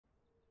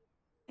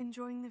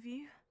Enjoying the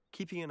view?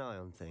 Keeping an eye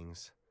on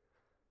things.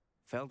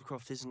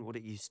 Feldcroft isn't what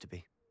it used to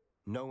be.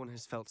 No one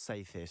has felt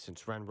safe here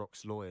since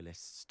Ranrock's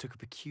loyalists took a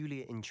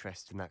peculiar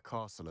interest in that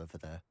castle over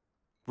there.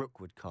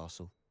 Rookwood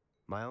Castle.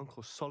 My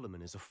uncle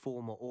Solomon is a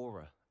former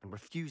Auror and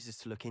refuses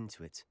to look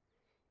into it,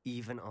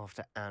 even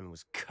after Anne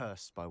was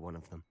cursed by one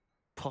of them.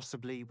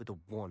 Possibly with a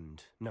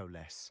wand, no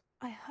less.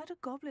 I heard a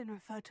goblin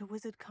refer to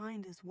wizard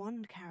kind as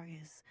wand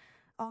carriers.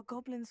 Are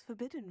goblins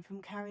forbidden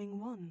from carrying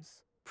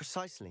wands?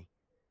 Precisely.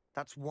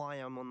 That's why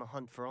I'm on the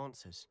hunt for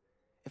answers.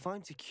 If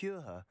I'm to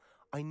cure her,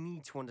 I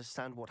need to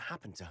understand what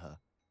happened to her.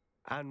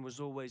 Anne was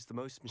always the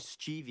most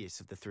mischievous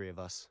of the three of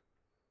us.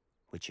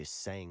 Which is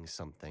saying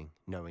something,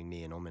 knowing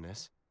me and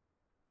Ominous.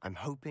 I'm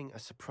hoping a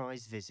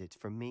surprise visit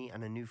from me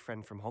and a new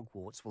friend from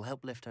Hogwarts will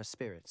help lift her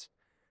spirits.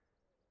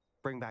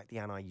 Bring back the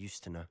Anne I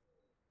used to know.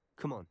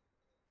 Come on,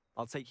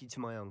 I'll take you to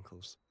my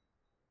uncle's.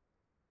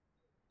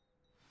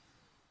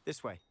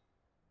 This way.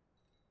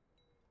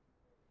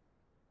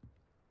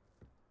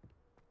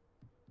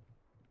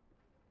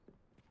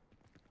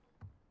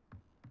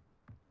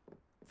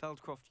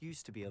 Feldcroft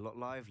used to be a lot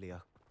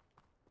livelier.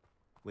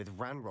 With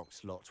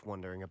Ranrock's lot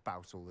wandering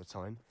about all the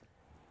time,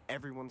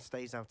 everyone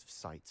stays out of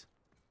sight.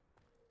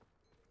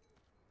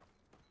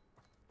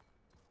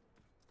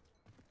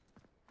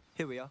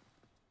 Here we are.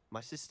 My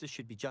sister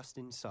should be just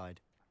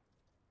inside.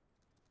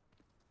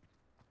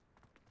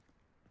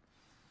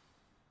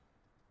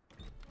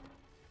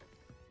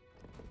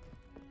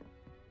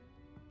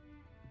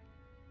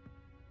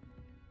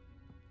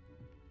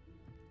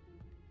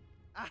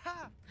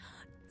 Aha!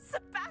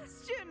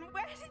 Sebastian,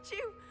 where did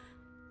you...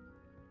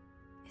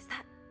 Is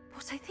that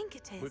what I think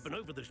it is? We've been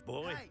over this,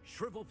 boy. Hey.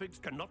 Shrivelfigs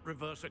cannot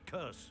reverse a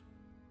curse.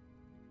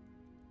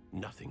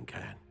 Nothing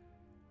can.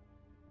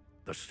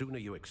 The sooner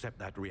you accept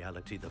that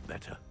reality, the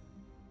better.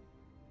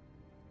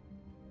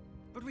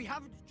 But we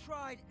haven't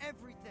tried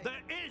everything.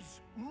 There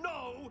is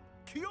no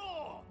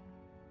cure!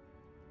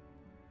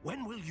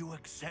 When will you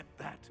accept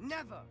that?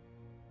 Never.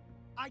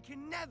 I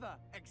can never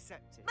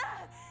accept it.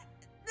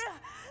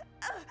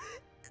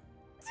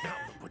 Now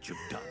look what you've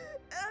done.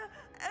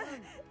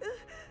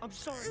 I'm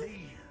sorry.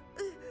 Leave.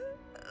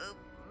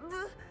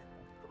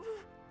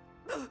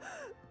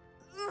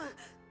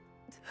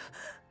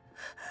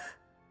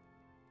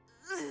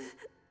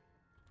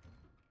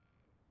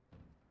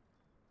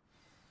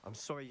 I'm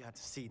sorry you had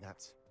to see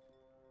that.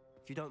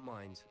 If you don't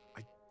mind,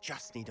 I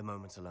just need a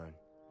moment alone.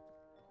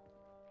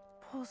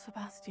 Poor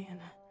Sebastian.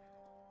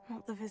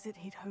 Not the visit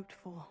he'd hoped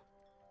for.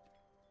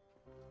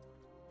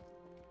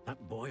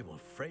 That boy will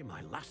fray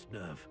my last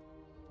nerve.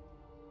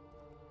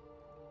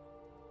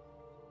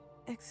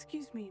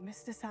 Excuse me,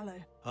 Mr. Sallow.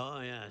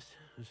 Oh, yes,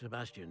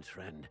 Sebastian's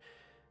friend.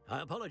 I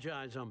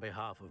apologize on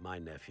behalf of my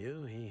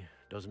nephew. He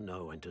doesn't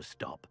know when to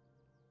stop.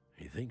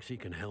 He thinks he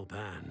can help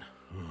Anne,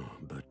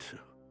 but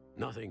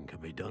nothing can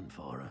be done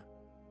for her.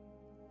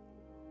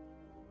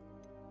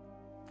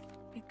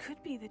 It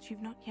could be that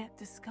you've not yet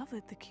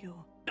discovered the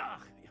cure.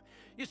 Ah,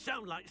 you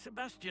sound like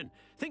Sebastian,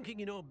 thinking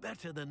you know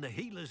better than the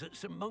healers at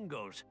St.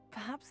 Mungo's.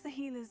 Perhaps the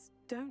healers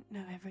don't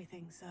know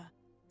everything, sir.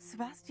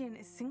 Sebastian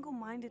is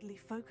single-mindedly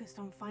focused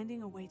on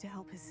finding a way to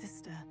help his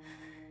sister.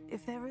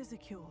 If there is a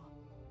cure,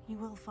 he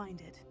will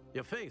find it.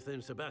 Your faith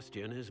in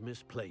Sebastian is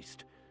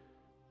misplaced.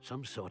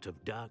 Some sort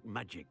of dark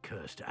magic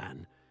cursed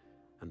Anne,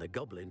 and the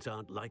goblins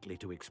aren't likely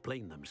to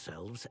explain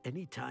themselves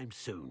anytime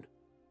soon.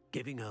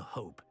 Giving her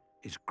hope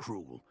is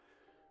cruel.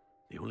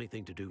 The only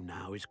thing to do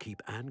now is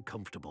keep Anne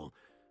comfortable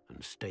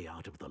and stay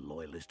out of the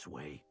Loyalists'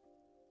 way.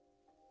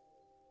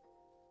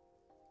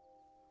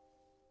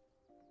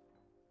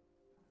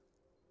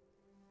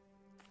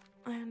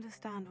 I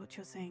understand what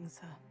you're saying,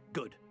 sir.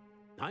 Good.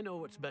 I know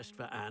what's best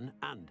for Anne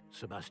and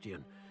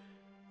Sebastian.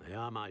 They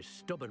are my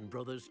stubborn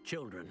brother's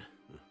children.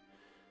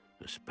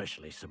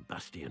 Especially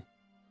Sebastian.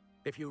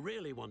 If you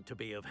really want to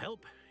be of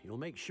help, you'll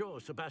make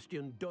sure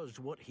Sebastian does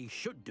what he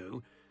should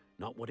do,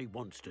 not what he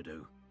wants to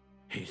do.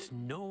 He's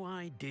no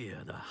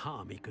idea the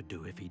harm he could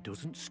do if he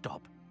doesn't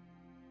stop.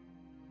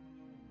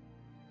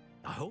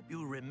 I hope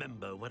you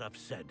remember what I've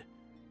said.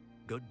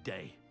 Good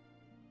day.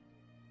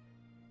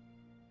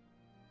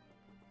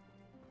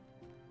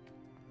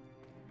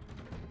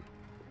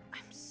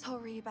 I'm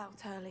sorry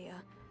about earlier.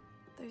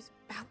 Those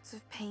bouts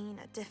of pain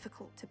are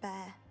difficult to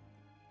bear.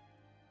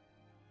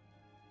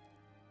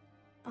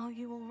 Are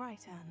you all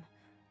right, Anne?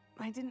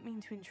 I didn't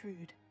mean to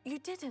intrude. You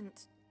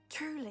didn't,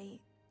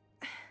 truly.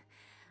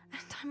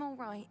 And I'm all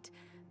right.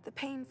 The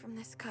pain from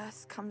this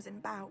curse comes in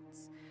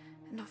bouts,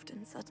 and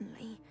often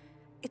suddenly.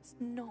 It's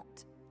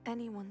not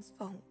anyone's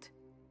fault.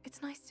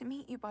 It's nice to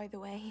meet you, by the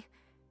way.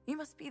 You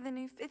must be the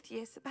new 5th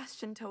year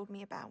Sebastian told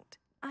me about.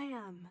 I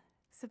am.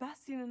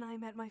 Sebastian and I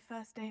met my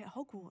first day at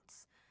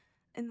Hogwarts,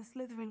 in the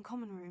Slytherin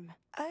common room.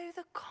 Oh,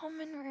 the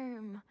common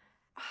room.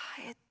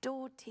 I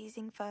adored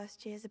teasing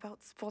first years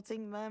about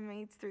spotting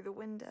mermaids through the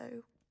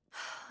window.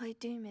 I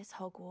do miss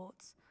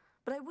Hogwarts,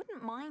 but I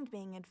wouldn't mind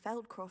being in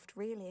Feldcroft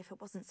really if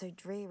it wasn't so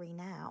dreary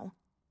now.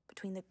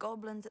 Between the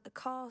goblins at the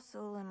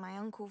castle and my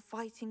uncle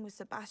fighting with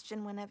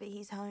Sebastian whenever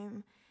he's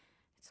home,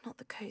 it's not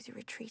the cozy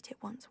retreat it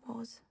once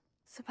was.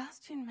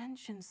 Sebastian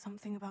mentioned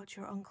something about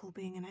your uncle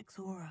being an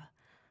ex-Aura,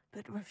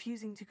 but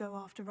refusing to go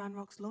after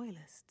Ranrock's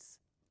loyalists.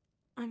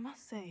 I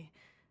must say,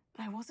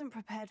 I wasn't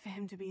prepared for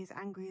him to be as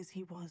angry as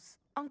he was.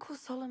 Uncle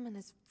Solomon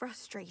is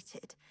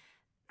frustrated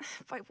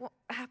by what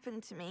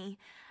happened to me,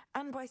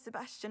 and by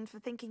Sebastian for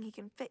thinking he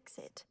can fix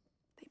it.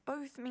 They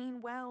both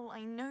mean well,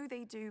 I know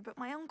they do, but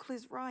my uncle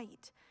is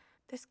right.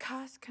 This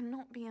curse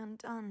cannot be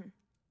undone.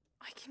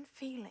 I can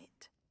feel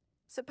it.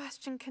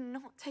 Sebastian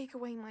cannot take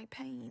away my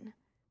pain.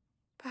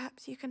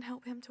 Perhaps you can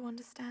help him to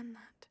understand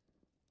that.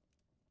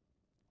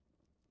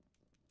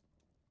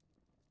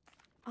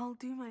 I'll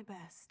do my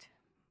best.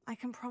 I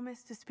can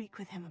promise to speak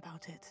with him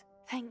about it.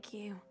 Thank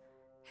you.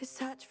 His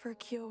search for a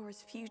cure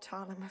is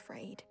futile, I'm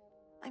afraid.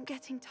 I'm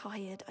getting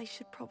tired. I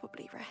should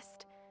probably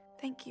rest.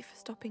 Thank you for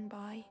stopping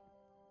by.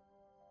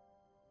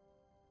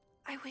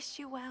 I wish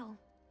you well.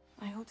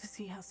 I ought to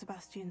see how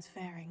Sebastian's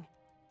faring.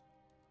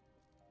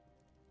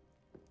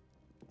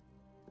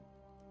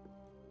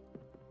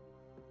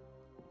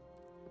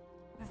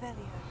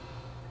 Revelio.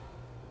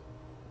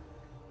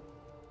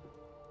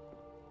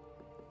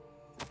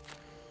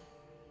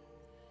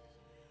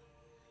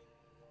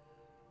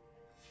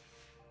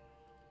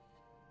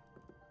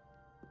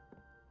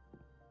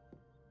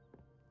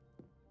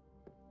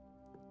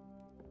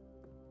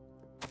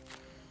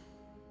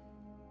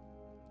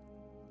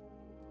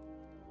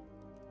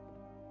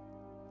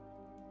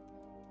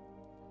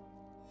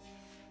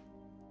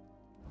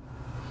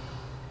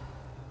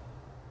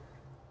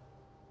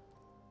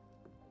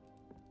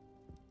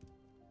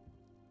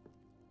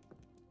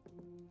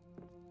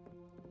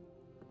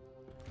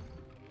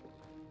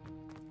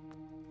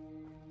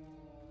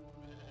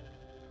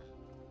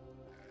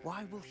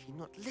 Why will he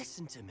not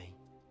listen to me?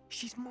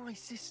 She's my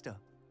sister.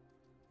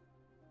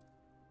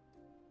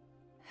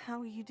 How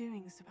are you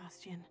doing,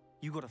 Sebastian?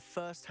 You got a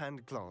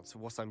first-hand glance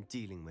at what I'm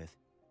dealing with.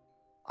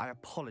 I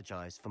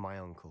apologize for my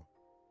uncle.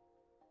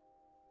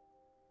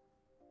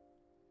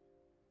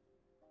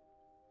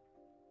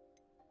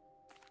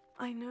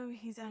 I know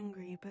he's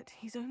angry, but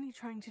he's only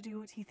trying to do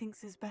what he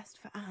thinks is best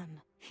for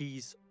Anne.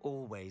 He's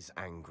always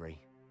angry.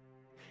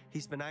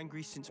 He's been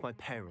angry since my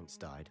parents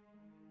died.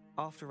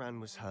 After Anne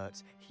was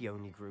hurt, he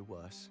only grew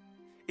worse.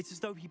 It's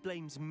as though he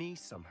blames me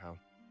somehow,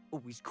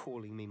 always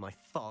calling me my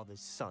father's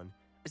son,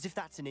 as if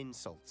that's an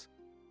insult.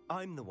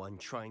 I'm the one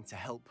trying to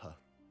help her.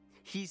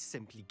 He's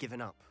simply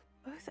given up.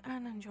 Both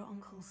Anne and your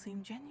uncle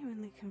seem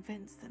genuinely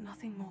convinced that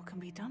nothing more can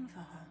be done for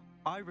her.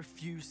 I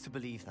refuse to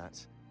believe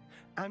that.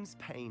 Anne's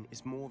pain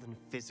is more than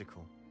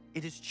physical.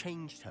 It has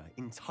changed her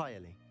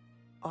entirely.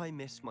 I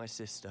miss my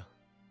sister.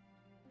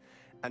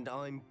 And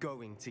I'm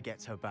going to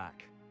get her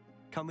back.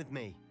 Come with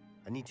me.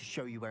 I need to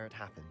show you where it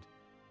happened.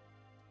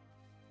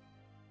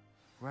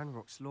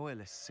 Ranrock's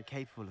loyalists are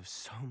capable of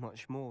so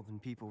much more than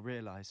people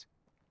realize.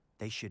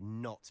 They should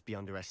not be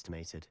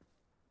underestimated.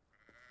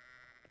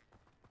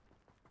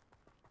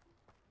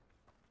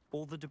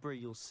 All the debris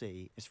you'll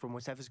see is from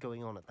whatever's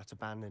going on at that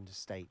abandoned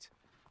estate.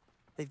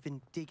 They've been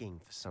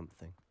digging for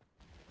something.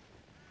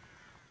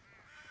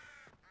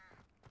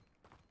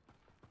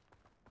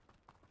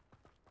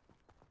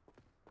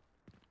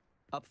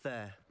 Up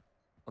there,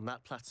 on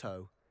that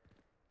plateau,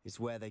 is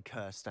where they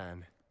cursed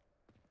Anne.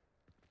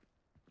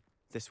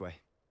 This way.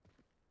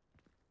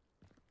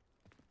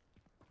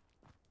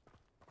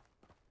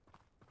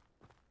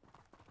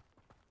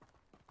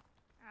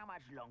 How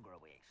much longer are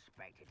we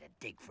expected to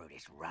dig through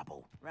this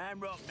rubble?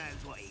 Ranrock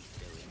knows what he's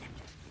doing.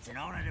 It's an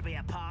honor to be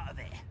a part of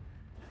it.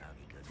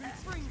 Only good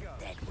man's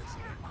a dead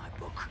wizard in my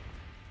book.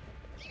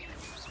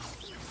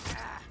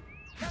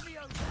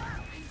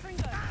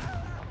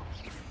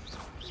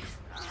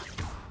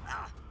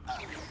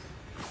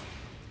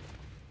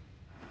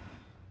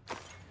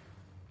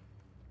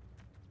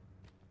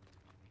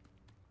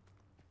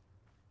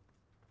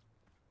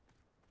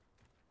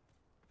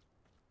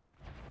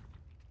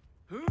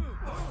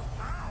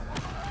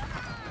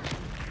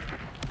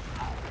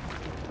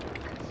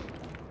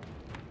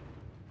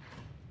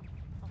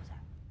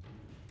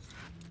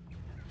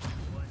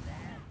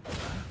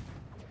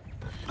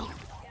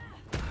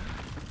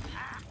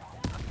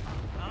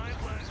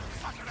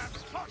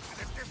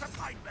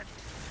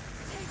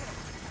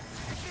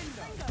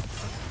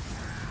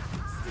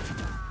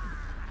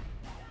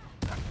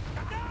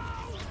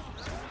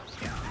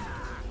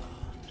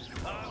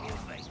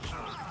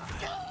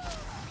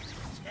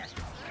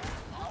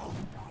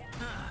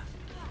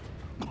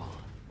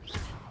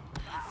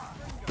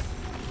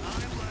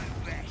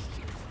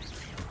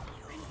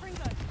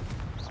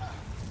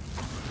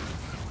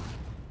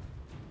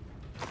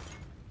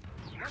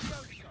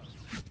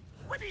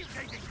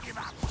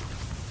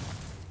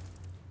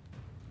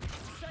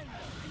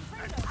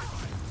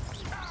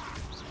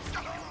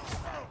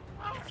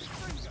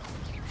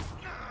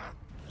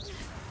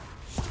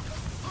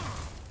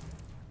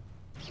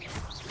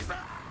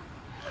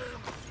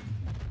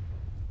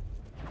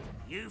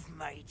 You've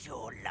made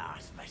your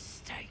last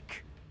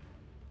mistake.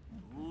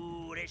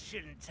 Ooh, this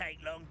shouldn't take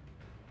long.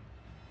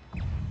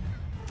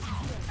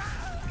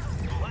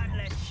 One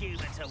less human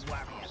to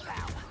worry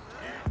about.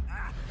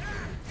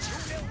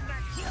 Little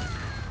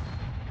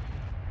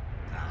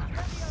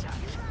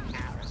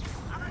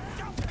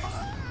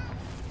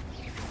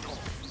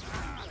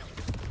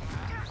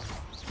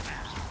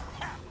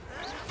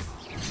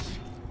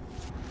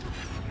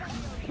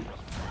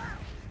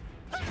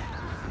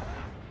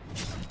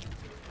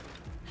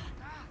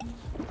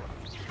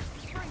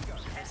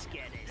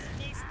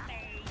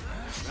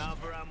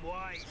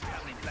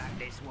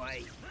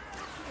way.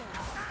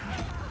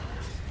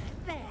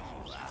 There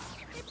you are.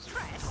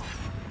 Impressed?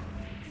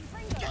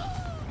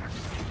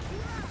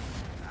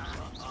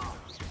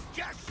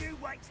 Just you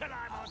wait till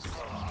I'm on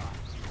top.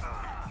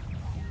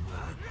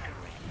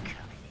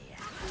 Coming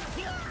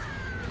here.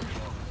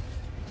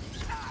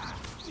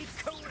 You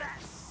call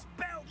that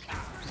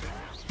spellcasting?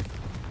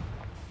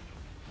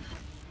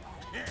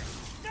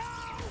 No!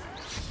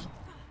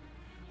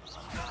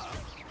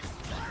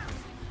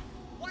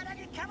 Why don't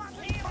you come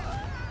up here?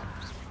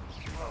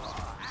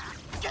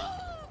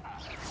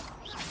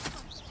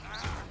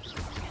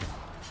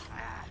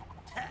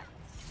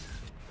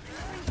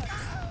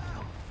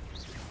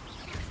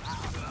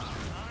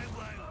 I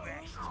won't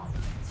rest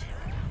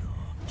until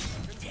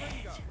you're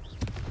dead.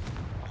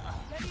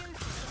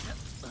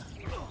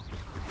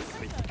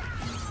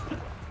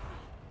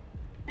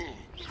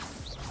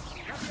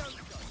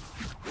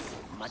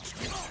 Much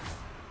better.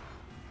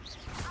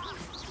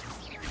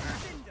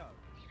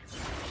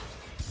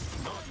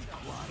 Not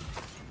quite.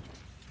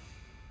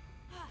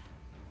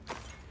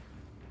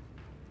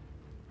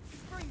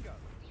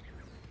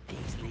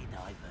 Easily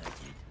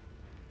diverted.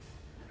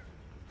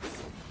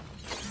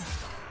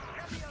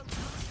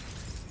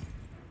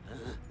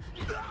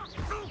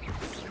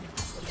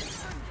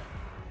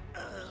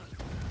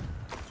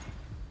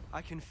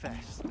 I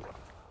confess,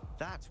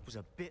 that was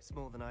a bit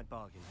more than I'd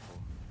bargained for.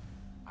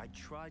 I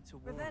tried to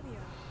warn... Revelio.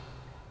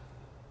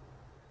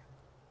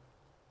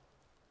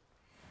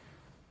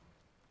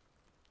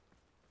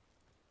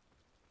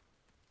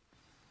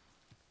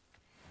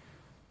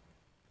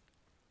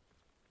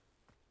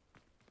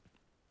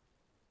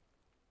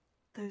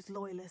 Those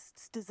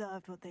loyalists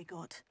deserved what they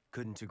got.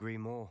 Couldn't agree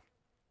more.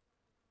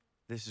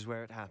 This is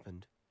where it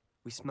happened.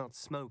 We smelled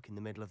smoke in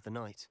the middle of the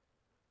night.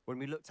 When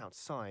we looked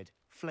outside,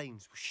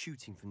 flames were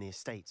shooting from the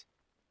estate.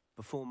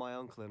 Before my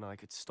uncle and I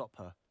could stop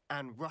her,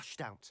 Anne rushed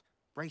out,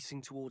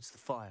 racing towards the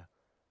fire,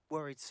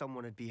 worried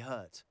someone had been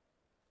hurt.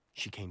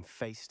 She came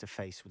face to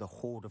face with a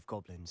horde of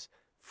goblins,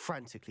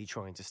 frantically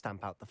trying to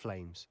stamp out the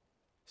flames.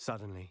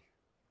 Suddenly,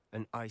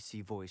 an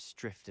icy voice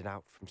drifted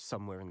out from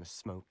somewhere in the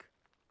smoke.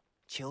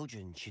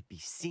 Children should be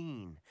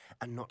seen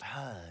and not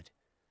heard.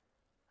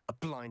 A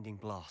blinding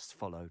blast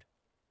followed.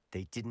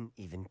 They didn't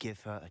even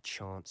give her a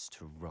chance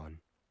to run.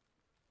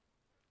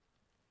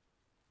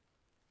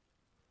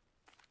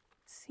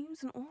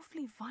 Seems an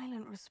awfully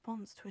violent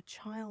response to a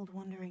child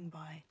wandering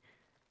by.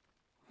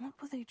 What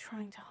were they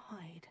trying to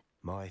hide?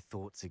 My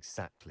thoughts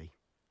exactly.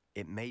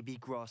 It may be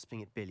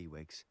grasping at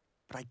Billywigs,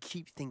 but I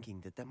keep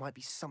thinking that there might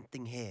be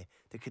something here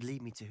that could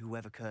lead me to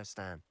whoever cursed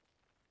Anne.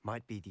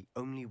 Might be the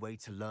only way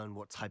to learn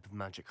what type of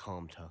magic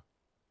harmed her,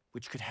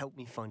 which could help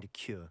me find a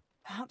cure.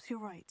 Perhaps you're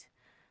right.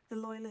 The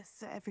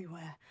Loyalists are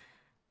everywhere,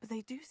 but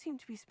they do seem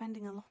to be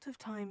spending a lot of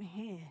time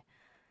here,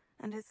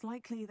 and it's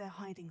likely they're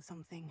hiding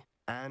something.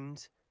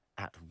 And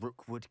at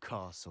Rookwood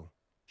Castle.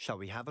 Shall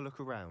we have a look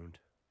around?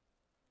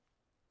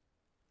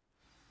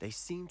 They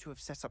seem to have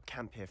set up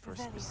camp here for a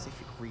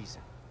specific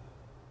reason.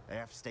 They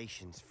have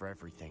stations for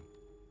everything.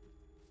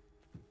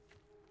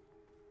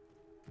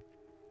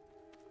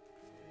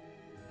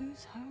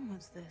 Whose home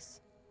was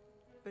this?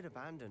 Been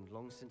abandoned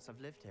long since I've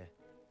lived here.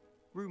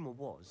 Rumour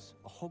was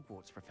a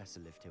Hogwarts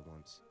professor lived here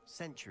once,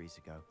 centuries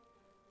ago.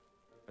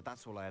 But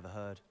that's all I ever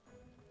heard.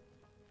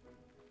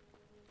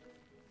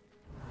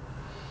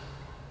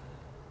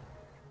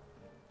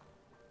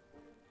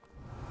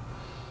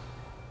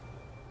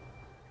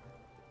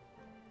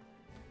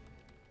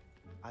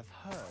 I've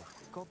heard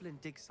goblin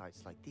dig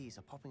sites like these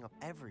are popping up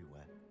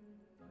everywhere.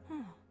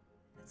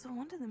 It's a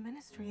wonder the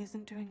Ministry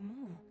isn't doing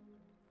more.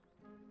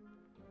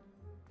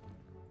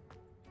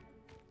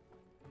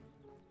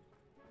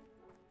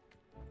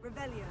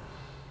 Revelio.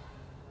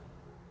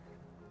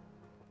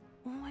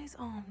 Always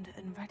armed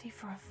and ready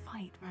for a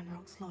fight,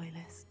 Ranrock's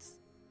Loyalists.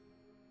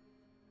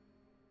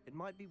 It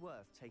might be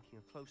worth taking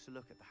a closer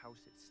look at the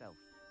house itself.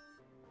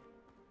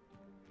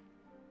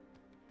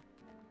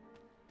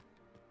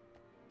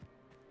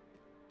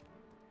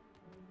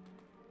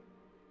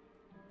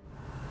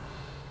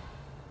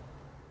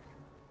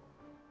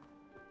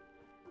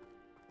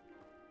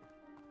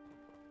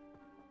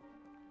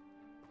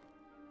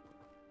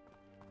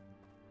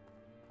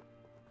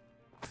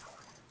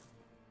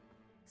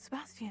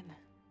 Sebastian,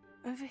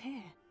 over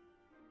here.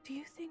 Do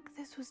you think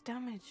this was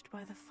damaged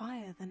by the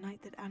fire the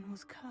night that Anne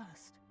was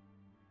cursed?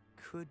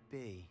 Could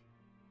be.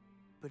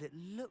 But it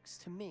looks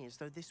to me as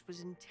though this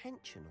was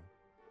intentional.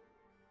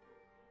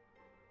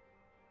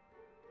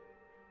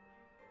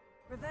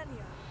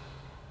 Revelio.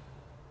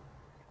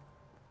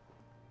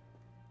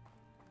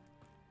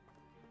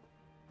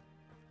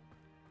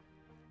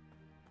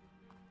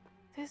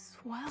 This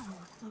well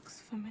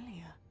looks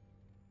familiar.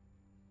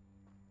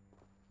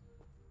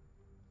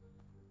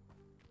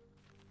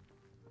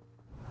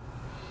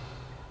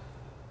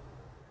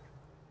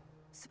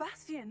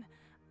 Sebastian,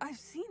 I've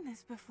seen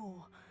this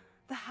before.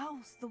 The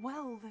house, the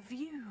well, the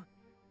view.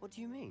 What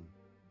do you mean?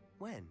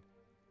 When?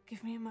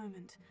 Give me a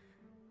moment.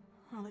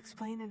 I'll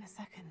explain in a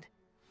second.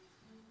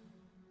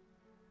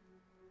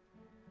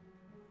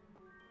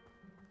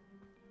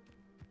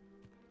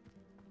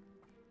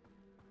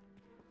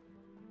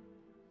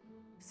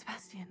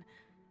 Sebastian,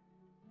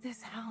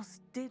 this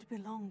house did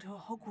belong to a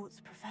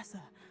Hogwarts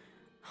professor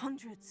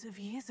hundreds of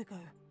years ago.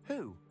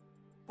 Who?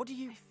 What do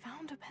you... I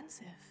found a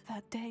pensive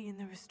that day in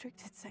the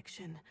restricted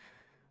section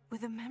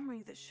with a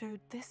memory that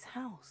showed this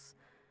house.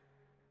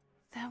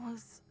 There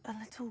was a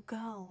little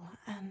girl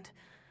and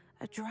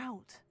a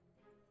drought.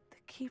 The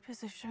keepers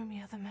have shown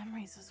me other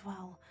memories as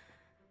well.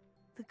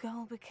 The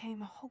girl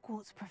became a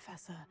Hogwarts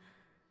professor.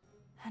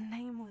 Her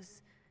name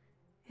was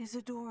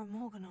Isadora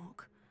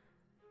Morganach.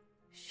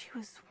 She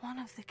was one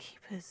of the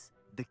keepers.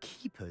 The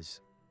keepers?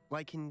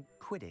 Like in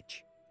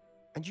Quidditch?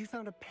 And you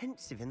found a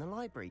pensive in the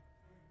library?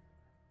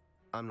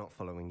 I'm not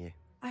following you.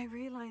 I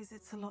realize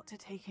it's a lot to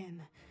take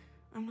in.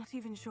 I'm not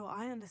even sure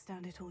I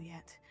understand it all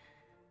yet.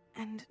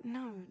 And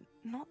no,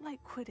 not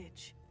like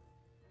Quidditch.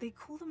 They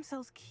call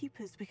themselves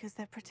keepers because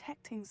they're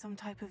protecting some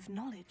type of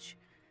knowledge.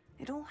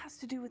 It all has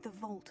to do with the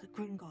vault at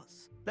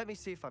Gringotts. Let me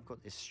see if I've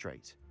got this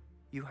straight.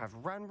 You have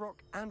Ranrock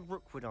and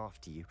Rookwood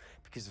after you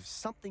because of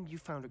something you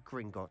found at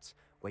Gringotts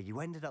where you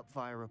ended up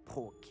via a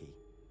portkey.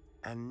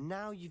 And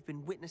now you've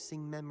been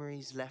witnessing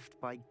memories left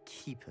by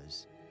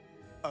keepers.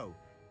 Oh,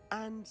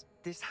 and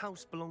this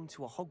house belonged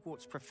to a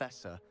Hogwarts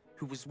professor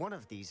who was one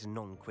of these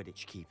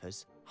non-Quidditch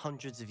keepers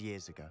hundreds of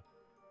years ago.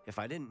 If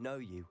I didn't know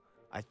you,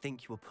 I'd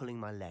think you were pulling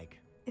my leg.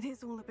 It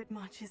is all a bit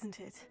much, isn't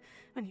it,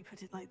 when you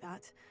put it like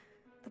that?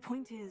 The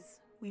point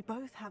is, we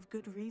both have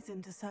good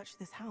reason to search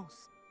this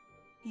house.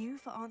 You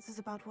for answers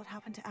about what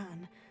happened to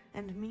Anne,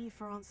 and me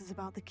for answers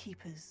about the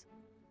keepers.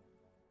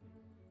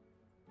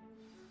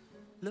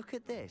 Look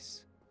at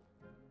this.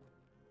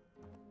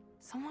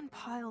 Someone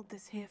piled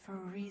this here for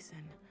a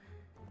reason.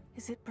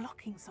 Is it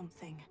blocking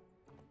something?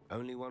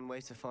 Only one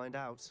way to find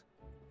out.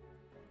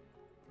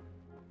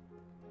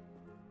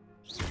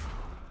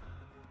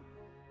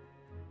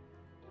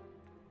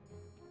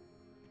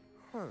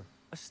 Huh,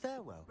 a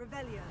stairwell.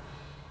 Revelio.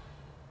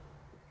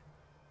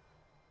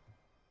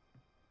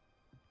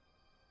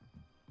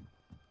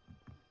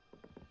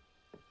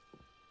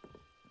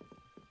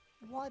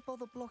 Why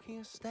bother blocking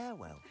a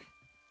stairwell?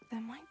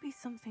 There might be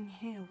something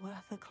here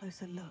worth a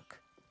closer look.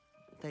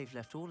 They've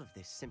left all of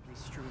this simply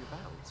strewn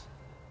about.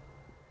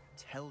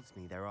 Tells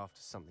me they're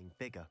after something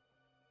bigger.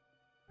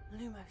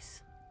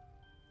 Lumos.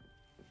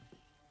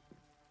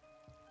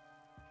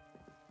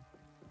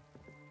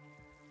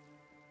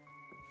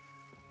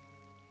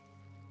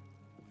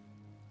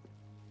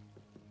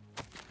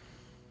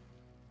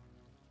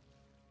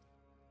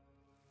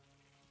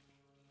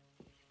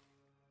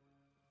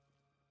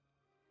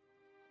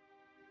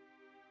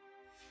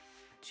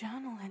 A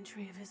journal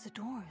entry of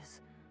Isadora's.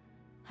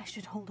 I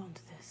should hold on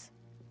to this.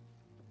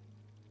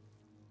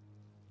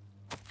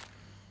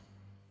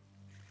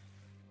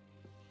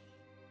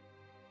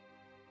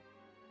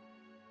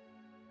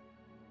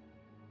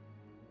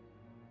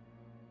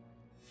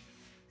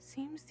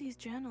 Seems these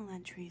journal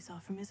entries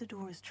are from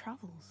Isadora's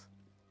travels.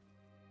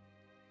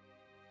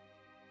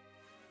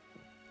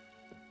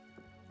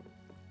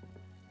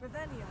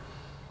 Revelio.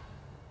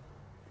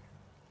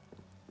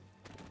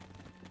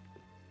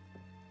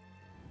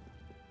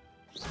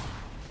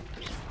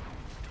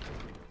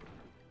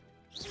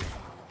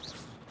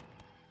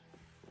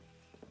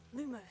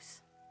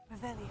 Lumos.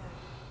 Revelio.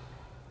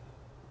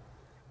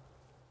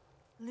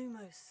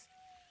 Lumos.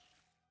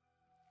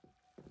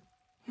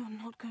 You're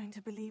not going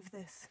to believe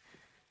this.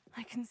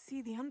 I can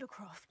see the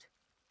Undercroft.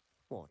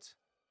 What?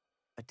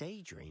 A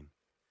daydream?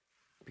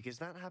 Because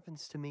that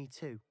happens to me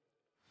too.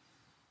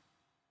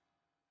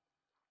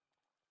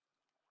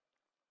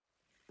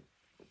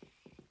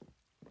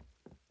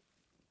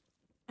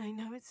 I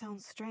know it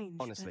sounds strange,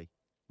 Honestly,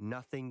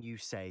 nothing you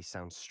say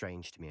sounds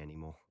strange to me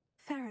anymore.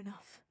 but fair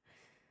enough.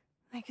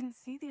 I can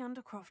see the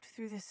Undercroft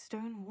through this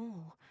stone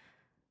wall,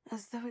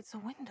 as though it's a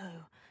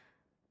window.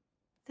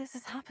 This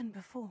has happened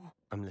before.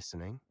 I'm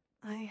listening.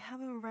 I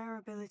have a rare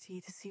ability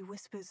to see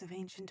whispers of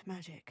ancient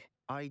magic.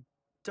 I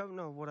don't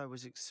know what I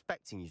was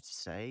expecting you to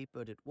say,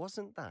 but it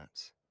wasn't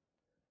that.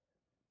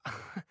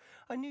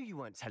 I knew you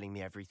weren't telling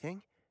me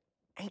everything.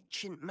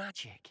 Ancient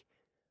magic.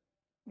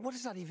 What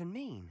does that even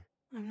mean?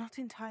 I'm not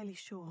entirely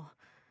sure,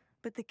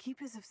 but the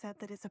Keepers have said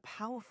that it's a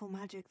powerful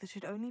magic that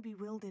should only be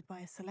wielded by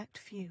a select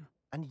few.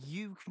 And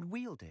you can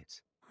wield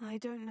it? I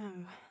don't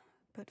know,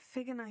 but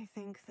Fig and I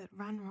think that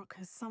Ranrock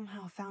has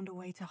somehow found a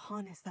way to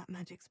harness that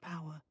magic's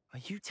power. Are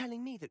you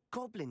telling me that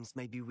goblins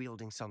may be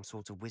wielding some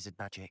sort of wizard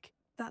magic?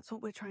 That's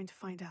what we're trying to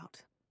find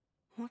out.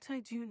 What I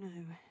do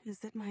know is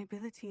that my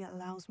ability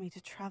allows me to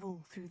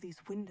travel through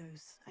these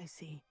windows I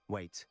see.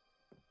 Wait.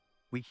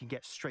 We can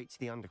get straight to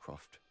the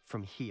Undercroft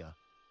from here.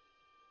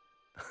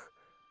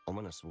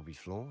 Ominous will be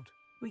floored.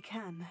 We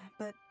can,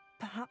 but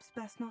perhaps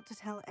best not to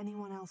tell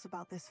anyone else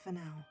about this for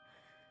now.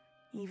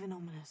 Even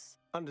Ominous.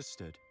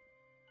 Understood.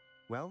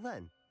 Well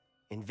then,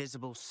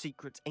 invisible,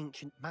 secret,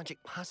 ancient magic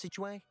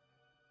passageway?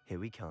 Here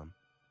we come.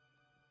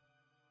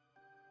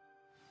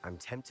 I'm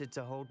tempted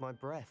to hold my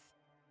breath.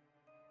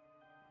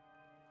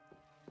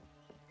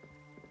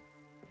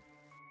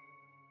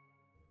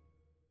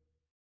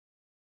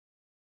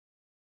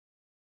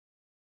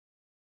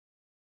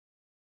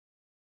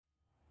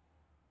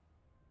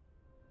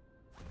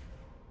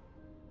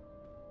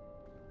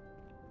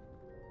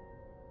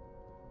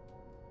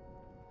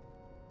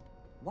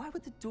 Why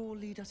would the door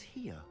lead us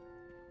here?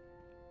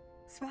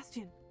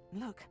 Sebastian,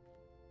 look.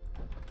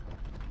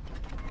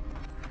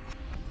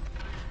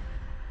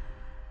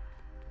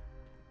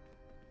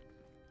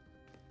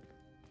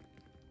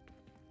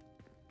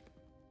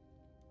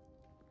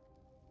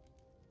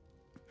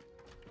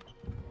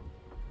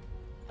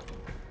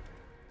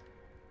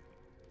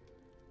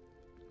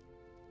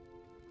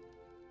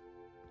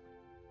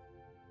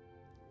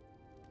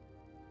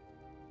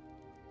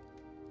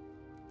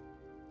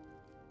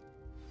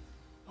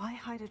 Why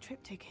hide a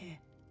triptych here?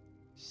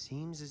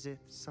 Seems as if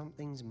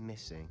something's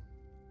missing.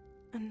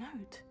 A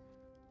note.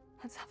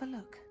 Let's have a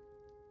look.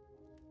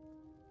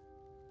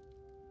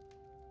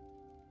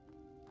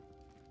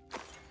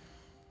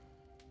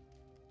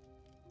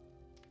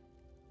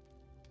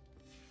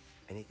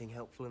 Anything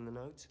helpful in the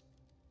note?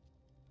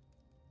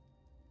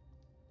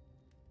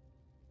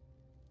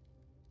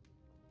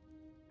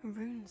 A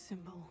rune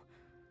symbol.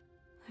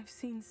 I've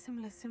seen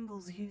similar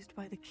symbols used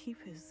by the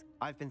keepers.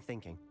 I've been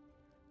thinking.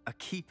 A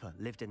keeper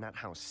lived in that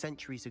house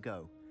centuries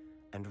ago,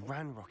 and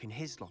Ranrock and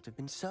his lot have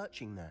been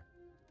searching there.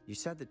 You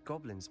said that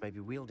goblins may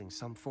be wielding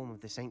some form of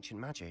this ancient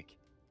magic.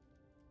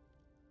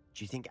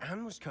 Do you think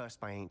Anne was cursed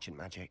by ancient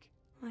magic?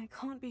 I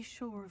can't be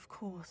sure, of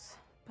course,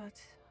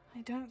 but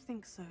I don't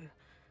think so.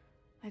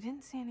 I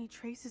didn't see any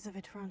traces of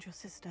it around your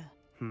sister.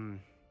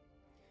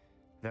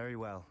 Very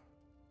well.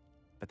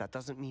 But that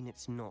doesn't mean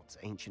it's not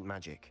ancient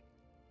magic.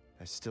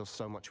 There's still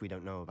so much we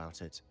don't know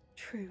about it.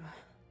 True.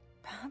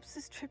 Perhaps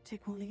this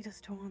triptych will lead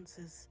us to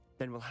answers.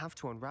 Then we'll have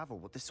to unravel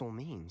what this all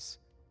means.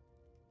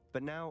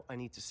 But now I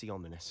need to see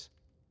Ominous.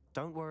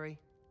 Don't worry,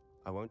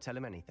 I won't tell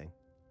him anything.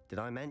 Did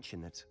I mention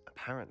that,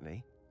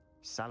 apparently,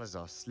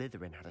 Salazar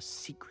Slytherin had a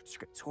secret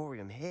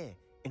scriptorium here,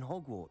 in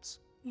Hogwarts?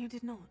 You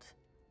did not.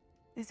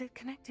 Is it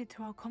connected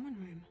to our common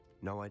room?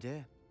 No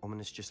idea.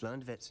 Ominous just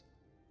learned of it.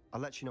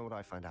 I'll let you know what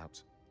I find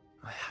out.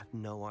 I had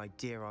no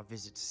idea our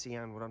visit to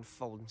Cian would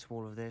unfold into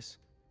all of this.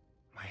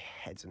 My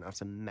head's an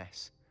utter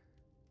mess.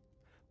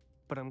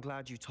 But I'm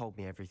glad you told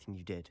me everything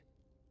you did.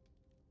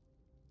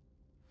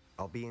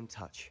 I'll be in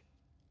touch.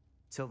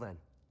 Till then.